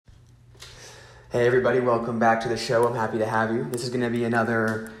Hey everybody, welcome back to the show. I'm happy to have you. This is going to be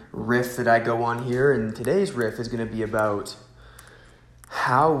another riff that I go on here, and today's riff is going to be about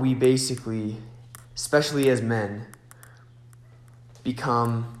how we basically, especially as men,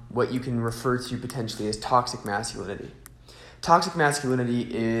 become what you can refer to potentially as toxic masculinity. Toxic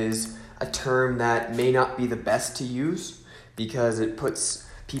masculinity is a term that may not be the best to use because it puts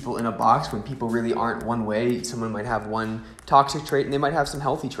people in a box when people really aren't one way. Someone might have one toxic trait and they might have some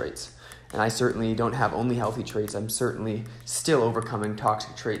healthy traits. And I certainly don't have only healthy traits. I'm certainly still overcoming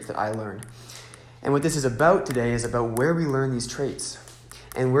toxic traits that I learned. And what this is about today is about where we learn these traits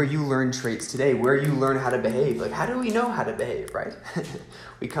and where you learn traits today, where you learn how to behave. Like, how do we know how to behave, right?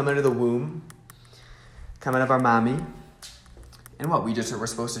 We come out of the womb, come out of our mommy, and we're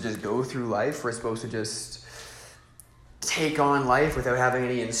supposed to just go through life. We're supposed to just take on life without having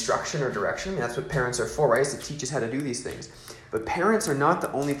any instruction or direction. I mean, that's what parents are for, right? Is to teach us how to do these things. But parents are not the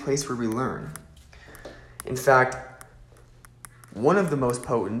only place where we learn. In fact, one of the most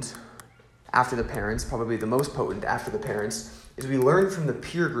potent after the parents, probably the most potent after the parents, is we learn from the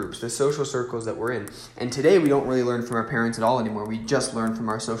peer groups, the social circles that we're in. And today we don't really learn from our parents at all anymore. We just learn from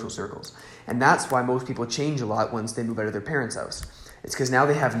our social circles. And that's why most people change a lot once they move out of their parents' house. It's because now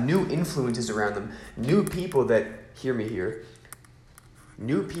they have new influences around them, new people that, hear me here,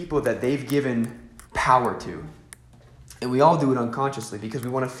 new people that they've given power to. And we all do it unconsciously because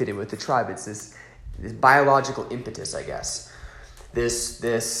we want to fit in with the tribe. It's this biological impetus, I guess.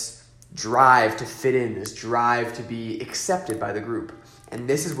 This drive to fit in, this drive to be accepted by the group. And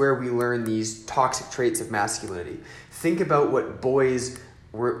this is where we learn these toxic traits of masculinity. Think about what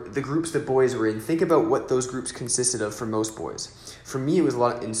the groups that boys were in. Think about what those groups consisted of for most boys. For me, it was a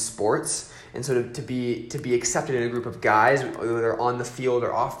lot in sports. And so to be accepted in a group of guys, whether they're on the field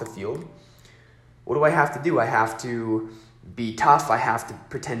or off the field, what do I have to do? I have to be tough. I have to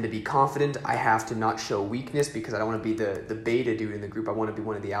pretend to be confident. I have to not show weakness because I don't want to be the beta dude in the group. I want to be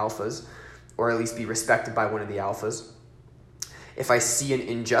one of the alphas, or at least be respected by one of the alphas. If I see an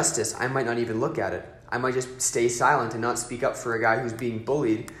injustice, I might not even look at it. I might just stay silent and not speak up for a guy who's being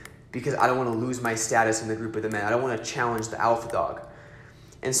bullied because I don't want to lose my status in the group of the men. I don't want to challenge the alpha dog.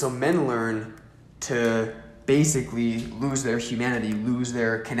 And so men learn to basically lose their humanity, lose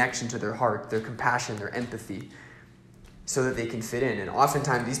their connection to their heart, their compassion, their empathy, so that they can fit in. And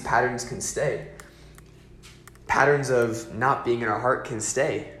oftentimes these patterns can stay. Patterns of not being in our heart can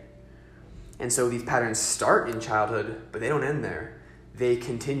stay. And so these patterns start in childhood, but they don't end there. They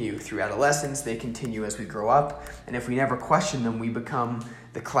continue through adolescence, they continue as we grow up, and if we never question them, we become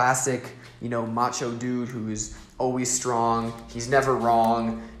the classic, macho dude who's always strong, he's never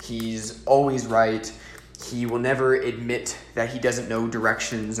wrong, he's always right. He will never admit that he doesn't know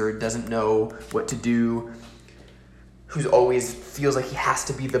directions or doesn't know what to do, who's always feels like he has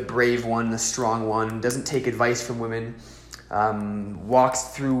to be the brave one, the strong one, doesn't take advice from women, walks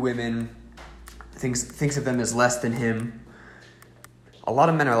through women, thinks of them as less than him. A lot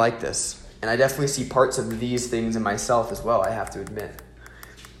of men are like this, and I definitely see parts of these things in myself as well, I have to admit.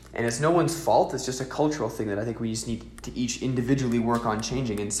 And it's no one's fault, it's just a cultural thing that I think we just need to each individually work on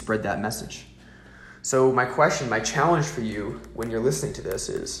changing and spread that message. So my challenge for you when you're listening to this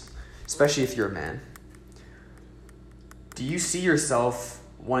is, especially if you're a man, do you see yourself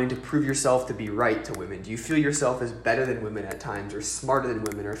wanting to prove yourself to be right to women? Do you feel yourself as better than women at times, or smarter than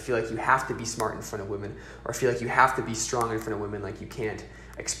women, or feel like you have to be smart in front of women, or feel like you have to be strong in front of women, like you can't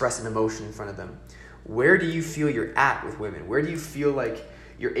express an emotion in front of them? Where do you feel you're at with women? Where do you feel like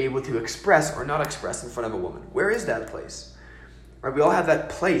you're able to express or not express in front of a woman? Where is that place? Right, we all have that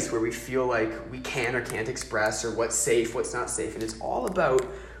place where we feel like we can or can't express, or what's safe, what's not safe. And it's all about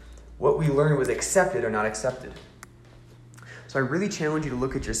what we learned was accepted or not accepted. So I really challenge you to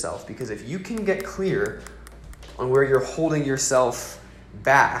look at yourself, because if you can get clear on where you're holding yourself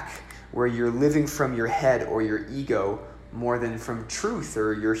back, where you're living from your head or your ego more than from truth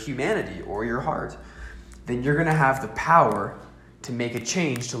or your humanity or your heart, then you're going to have the power to make a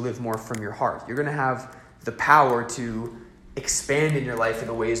change to live more from your heart. You're going to have the power to expand in your life in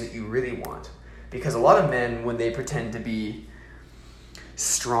the ways that you really want. Because a lot of men, when they pretend to be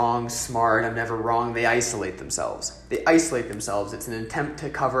strong, smart, I'm never wrong, they isolate themselves. It's an attempt to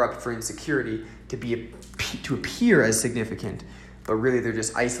cover up for insecurity, to appear as significant, but really they're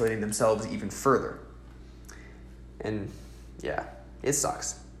just isolating themselves even further. And yeah, it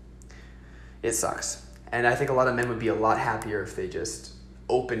sucks. And I think a lot of men would be a lot happier if they just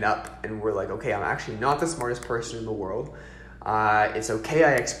opened up and were like, okay, I'm actually not the smartest person in the world. It's okay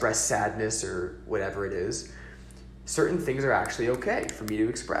I express sadness or whatever it is. Certain things are actually okay for me to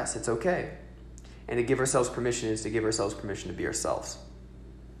express. It's okay. And to give ourselves permission is to give ourselves permission to be ourselves.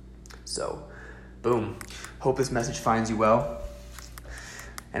 So Boom. Hope this message finds you well.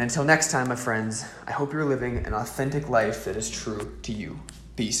 And until next time, my friends, I hope you're living an authentic life that is true to you.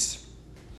 Peace.